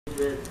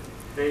were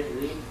very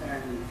rich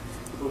and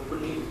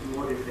hopefully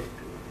more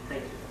effective.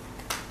 Thank you.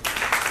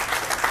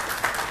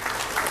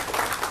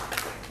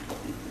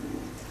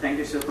 Thank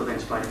you, sir, for the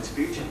inspiring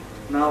speech.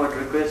 Now I'd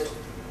request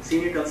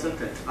Senior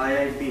Consultant,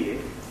 iNDiA,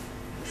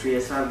 Sri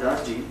S.R.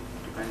 Das ji,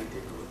 to kindly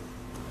take over.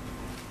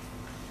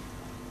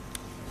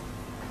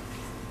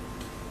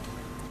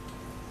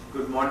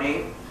 Good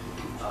morning,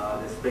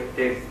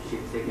 respected Chief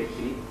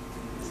Secretary,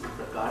 Mr.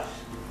 Prakash,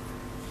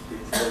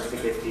 Principal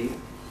Secretary,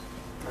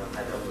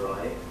 Madam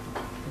Roy,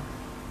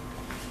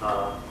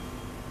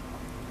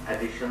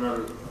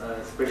 Additional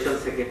Special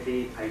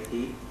Secretary IT,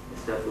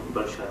 Mr.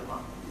 Utpal Sharma.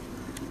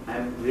 I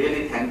am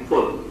really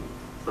thankful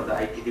for the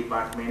IT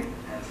department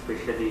and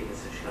especially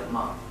Mr.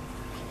 Sharma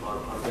for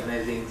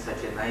organizing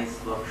such a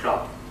nice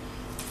workshop.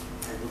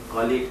 I would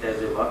call it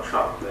as a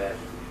workshop where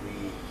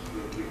we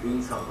will be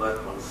doing some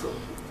work also.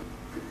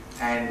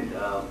 And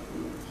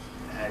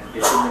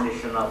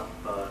dissemination of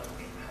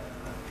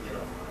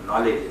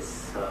knowledge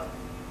is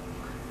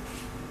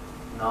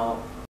now